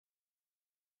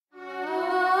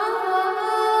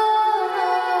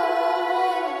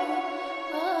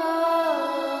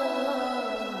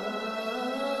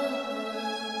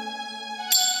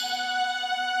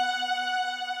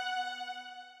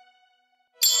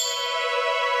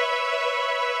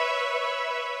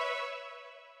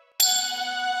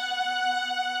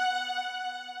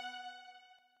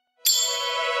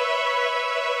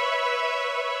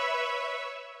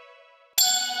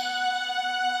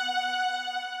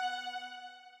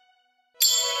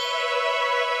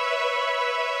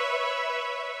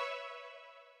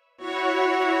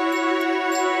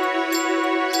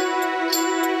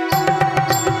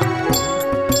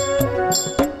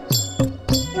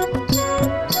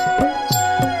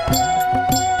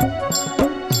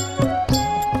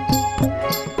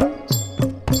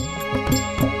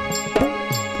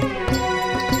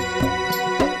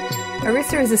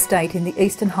is a state in the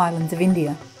eastern highlands of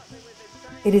India.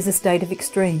 It is a state of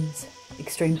extremes,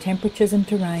 extreme temperatures and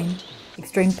terrain,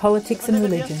 extreme politics and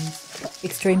religions,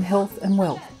 extreme health and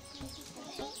wealth.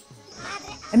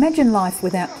 Imagine life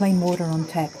without clean water on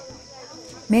tap.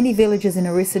 Many villages in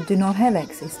Orissa do not have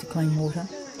access to clean water.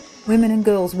 Women and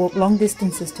girls walk long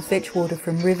distances to fetch water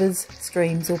from rivers,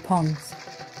 streams or ponds.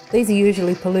 These are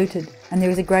usually polluted, and there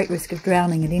is a great risk of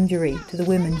drowning and injury to the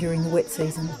women during the wet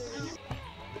season.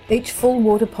 Each full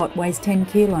water pot weighs 10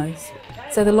 kilos,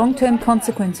 so the long-term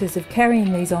consequences of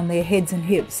carrying these on their heads and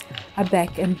hips are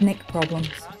back and neck problems.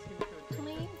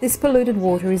 This polluted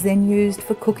water is then used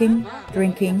for cooking,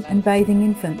 drinking and bathing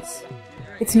infants.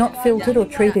 It's not filtered or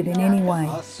treated in any way.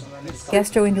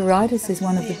 Gastroenteritis is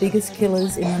one of the biggest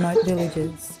killers in remote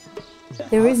villages.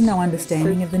 There is no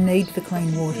understanding of the need for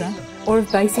clean water or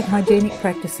of basic hygienic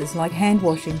practices like hand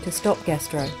washing to stop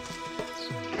gastro.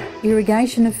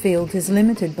 Irrigation of fields is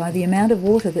limited by the amount of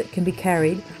water that can be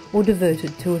carried or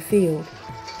diverted to a field.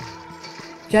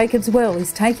 Jacob's Well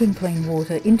is taking clean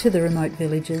water into the remote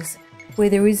villages where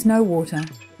there is no water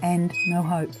and no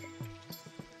hope.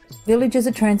 Villages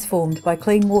are transformed by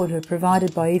clean water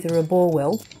provided by either a bore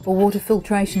well or water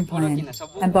filtration plan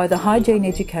and by the hygiene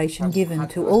education given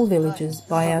to all villages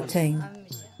by our team.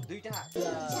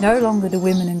 No longer do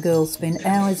women and girls spend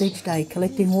hours each day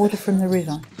collecting water from the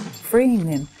river, freeing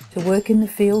them to work in the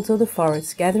fields or the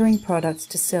forests gathering products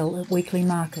to sell at weekly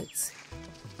markets.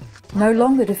 No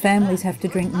longer do families have to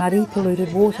drink muddy,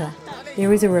 polluted water.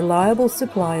 There is a reliable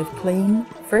supply of clean,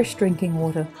 fresh drinking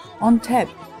water on tap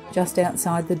just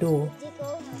outside the door.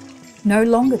 No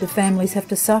longer do families have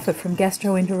to suffer from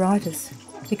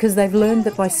gastroenteritis because they've learned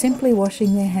that by simply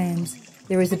washing their hands,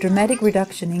 there is a dramatic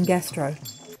reduction in gastro.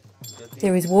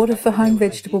 There is water for home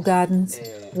vegetable gardens,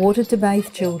 water to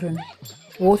bathe children,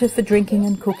 water for drinking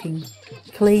and cooking,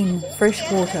 clean, fresh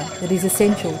water that is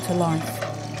essential to life.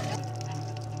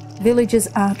 Villages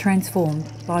are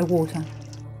transformed by water.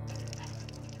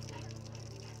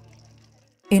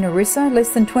 In Orissa, less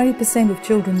than 20% of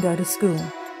children go to school.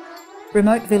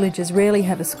 Remote villages rarely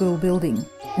have a school building,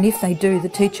 and if they do, the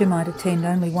teacher might attend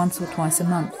only once or twice a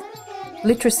month.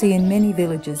 Literacy in many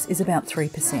villages is about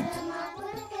 3%.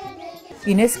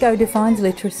 UNESCO defines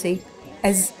literacy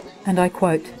as, and I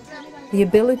quote, the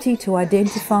ability to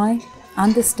identify,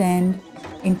 understand,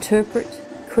 interpret,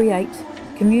 create,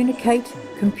 communicate,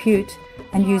 compute,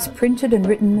 and use printed and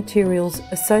written materials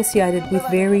associated with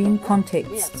varying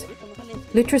contexts.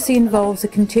 Literacy involves a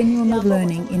continuum of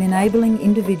learning in enabling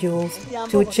individuals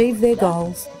to achieve their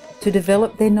goals, to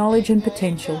develop their knowledge and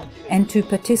potential, and to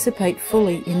participate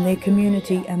fully in their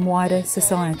community and wider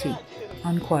society."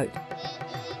 Unquote.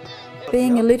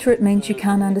 Being illiterate means you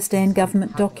can't understand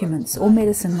government documents or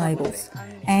medicine labels,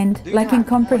 and, lacking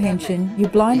comprehension, you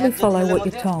blindly follow what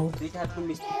you're told.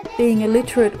 Being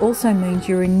illiterate also means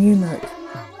you're innumerate.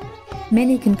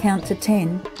 Many can count to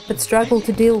 10, but struggle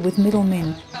to deal with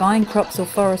middlemen buying crops or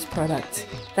forest products.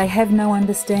 They have no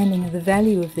understanding of the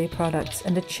value of their products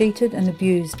and are cheated and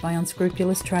abused by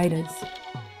unscrupulous traders.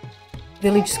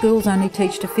 Village schools only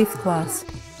teach to 5th class,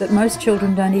 but most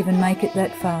children don't even make it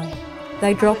that far.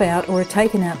 They drop out or are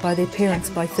taken out by their parents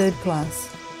by 3rd class,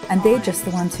 and they're just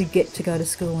the ones who get to go to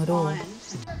school at all.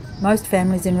 Most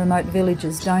families in remote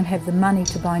villages don't have the money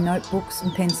to buy notebooks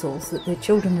and pencils that their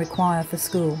children require for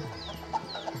school.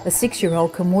 A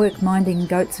 6-year-old can work minding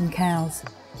goats and cows,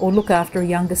 or look after a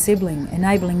younger sibling,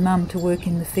 enabling mum to work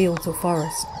in the fields or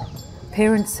forest.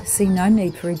 Parents see no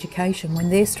need for education when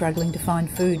they're struggling to find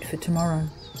food for tomorrow.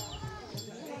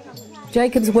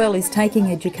 Jacob's Well is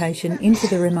taking education into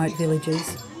the remote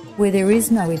villages where there is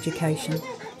no education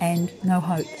and no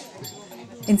hope.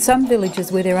 In some villages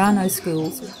where there are no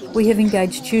schools, we have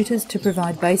engaged tutors to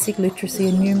provide basic literacy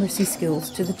and numeracy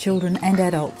skills to the children and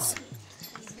adults.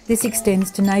 This extends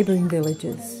to neighbouring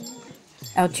villages.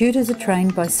 Our tutors are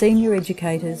trained by senior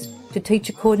educators to teach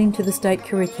according to the state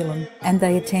curriculum, and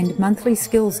they attend monthly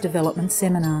skills development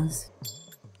seminars.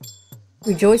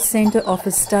 Rejoice Centre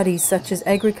offers studies such as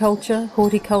agriculture,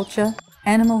 horticulture,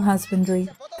 animal husbandry,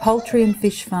 poultry and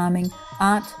fish farming,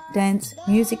 art, dance,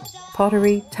 music,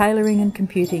 pottery, tailoring and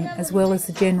computing, as well as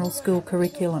the general school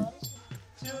curriculum.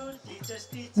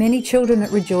 Many children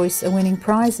at Rejoice are winning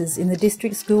prizes in the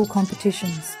district school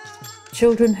competitions.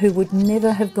 Children who would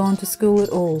never have gone to school at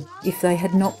all if they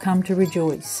had not come to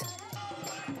Rejoice.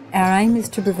 Our aim is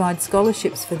to provide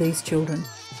scholarships for these children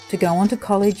to go on to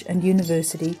college and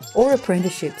university or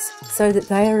apprenticeships so that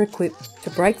they are equipped to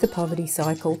break the poverty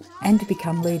cycle and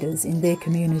become leaders in their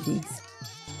communities.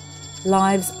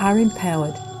 Lives are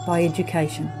empowered by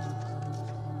education.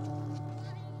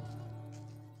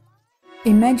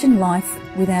 Imagine life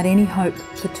without any hope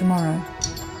for tomorrow.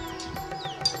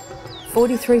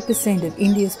 43% of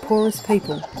India's poorest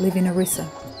people live in Orissa.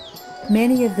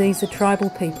 Many of these are tribal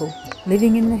people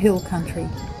living in the hill country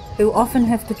who often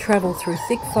have to travel through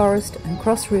thick forest and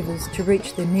cross rivers to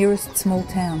reach their nearest small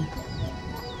town.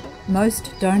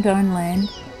 Most don't own land,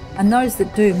 and those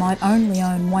that do might only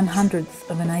own 1/100th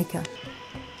of an acre.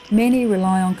 Many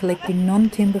rely on collecting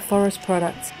non-timber forest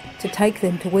products to take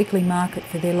them to weekly market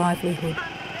for their livelihood.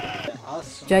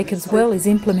 Jacobs Well is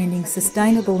implementing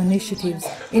sustainable initiatives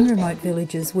in remote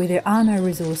villages where there are no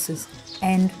resources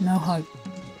and no hope.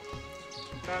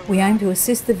 We aim to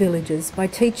assist the villagers by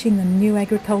teaching them new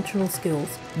agricultural skills,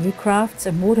 new crafts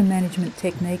and water management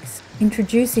techniques,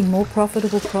 introducing more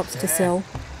profitable crops to sell,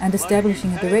 and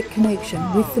establishing a direct connection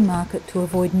with the market to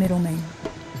avoid middlemen.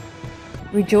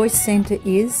 Rejoice Centre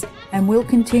is and will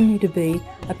continue to be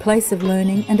a place of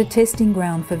learning and a testing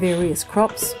ground for various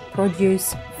crops,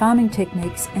 produce, farming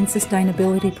techniques and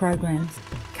sustainability programs.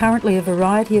 Currently a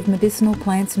variety of medicinal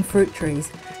plants and fruit trees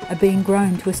are being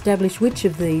grown to establish which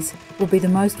of these will be the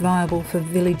most viable for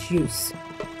village use.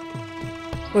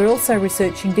 We're also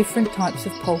researching different types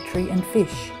of poultry and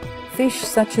fish. Fish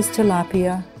such as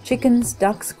tilapia, chickens,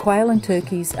 ducks, quail and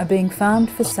turkeys are being farmed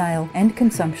for sale and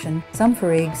consumption, some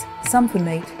for eggs, some for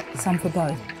meat, some for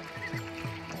both.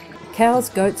 Cows,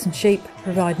 goats and sheep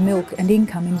provide milk and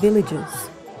income in villages.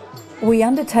 We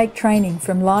undertake training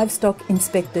from livestock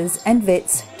inspectors and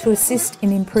vets to assist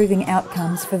in improving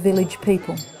outcomes for village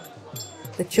people.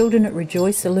 The children at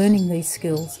Rejoice are learning these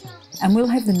skills and will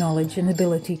have the knowledge and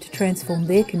ability to transform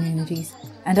their communities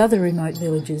and other remote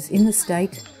villages in the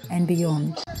state and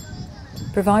beyond.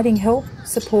 Providing help,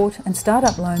 support and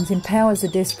start-up loans empowers the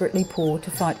desperately poor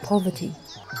to fight poverty.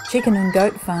 Chicken and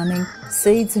goat farming,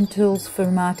 seeds and tools for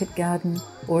a market garden,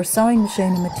 or a sewing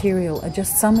machine and material are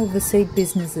just some of the seed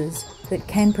businesses that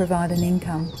can provide an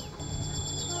income.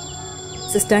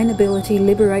 Sustainability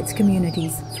liberates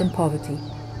communities from poverty.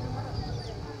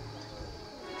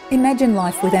 Imagine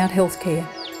life without healthcare.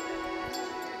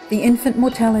 The infant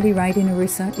mortality rate in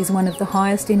Orissa is one of the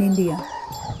highest in India.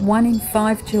 1 in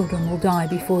 5 children will die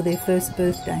before their first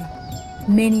birthday,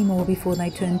 many more before they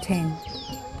turn 10.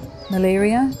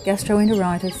 Malaria,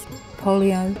 gastroenteritis,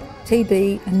 polio,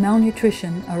 TB and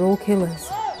malnutrition are all killers.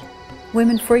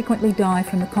 Women frequently die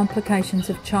from the complications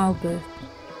of childbirth.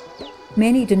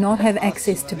 Many do not have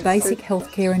access to basic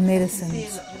healthcare and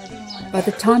medicines. By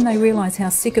the time they realise how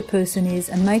sick a person is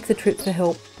and make the trip for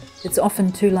help, it's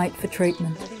often too late for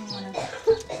treatment.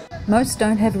 Most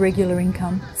don't have regular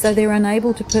income, so they're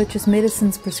unable to purchase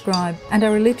medicines prescribed and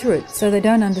are illiterate, so they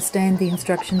don't understand the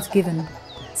instructions given.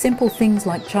 Simple things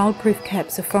like childproof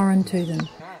caps are foreign to them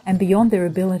and beyond their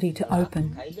ability to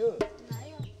open.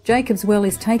 Jacobs Well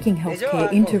is taking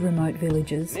healthcare into remote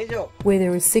villages where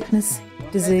there is sickness,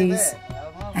 disease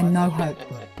and no hope.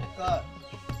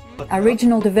 Our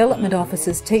regional development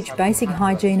officers teach basic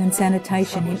hygiene and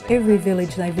sanitation in every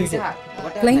village they visit.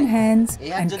 Clean hands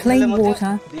and clean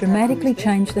water dramatically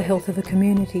change the health of a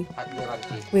community.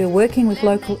 We are working with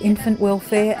local infant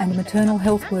welfare and maternal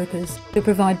health workers to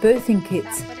provide birthing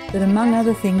kits that, among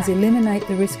other things, eliminate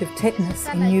the risk of tetanus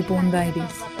in newborn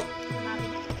babies.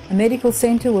 A medical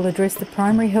centre will address the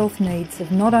primary health needs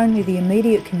of not only the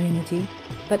immediate community,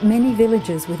 but many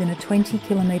villages within a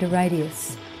 20-kilometre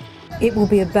radius. It will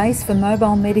be a base for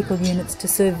mobile medical units to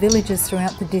serve villages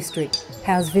throughout the district,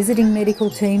 house visiting medical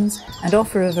teams and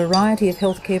offer a variety of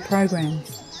healthcare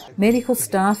programs. Medical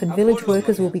staff and village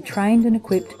workers will be trained and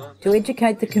equipped to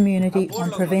educate the community on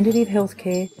preventative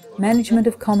healthcare, management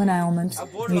of common ailments,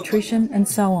 nutrition and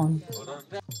so on.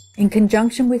 In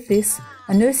conjunction with this,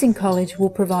 a nursing college will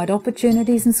provide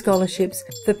opportunities and scholarships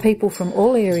for people from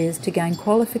all areas to gain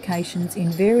qualifications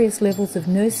in various levels of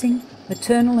nursing,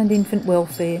 maternal and infant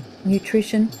welfare,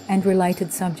 nutrition and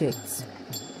related subjects.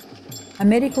 A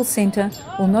medical centre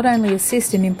will not only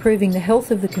assist in improving the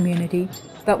health of the community,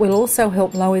 but will also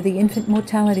help lower the infant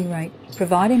mortality rate,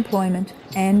 provide employment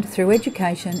and, through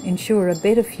education, ensure a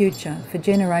better future for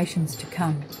generations to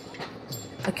come.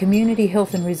 A community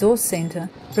health and resource centre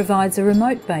provides a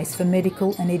remote base for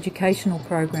medical and educational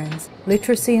programs,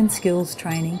 literacy and skills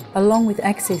training, along with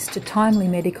access to timely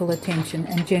medical attention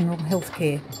and general health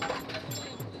care.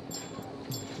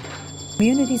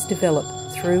 Communities develop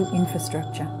through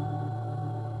infrastructure.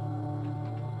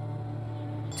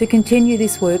 To continue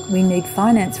this work, we need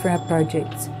finance for our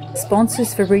projects,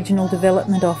 sponsors for regional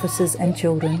development officers and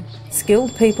children,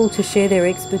 skilled people to share their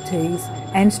expertise,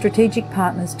 and strategic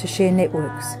partners to share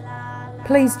networks.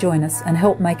 Please join us and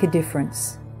help make a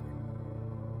difference.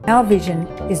 Our vision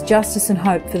is justice and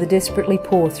hope for the desperately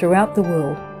poor throughout the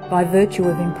world, by virtue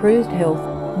of improved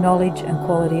health, knowledge and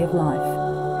quality of life.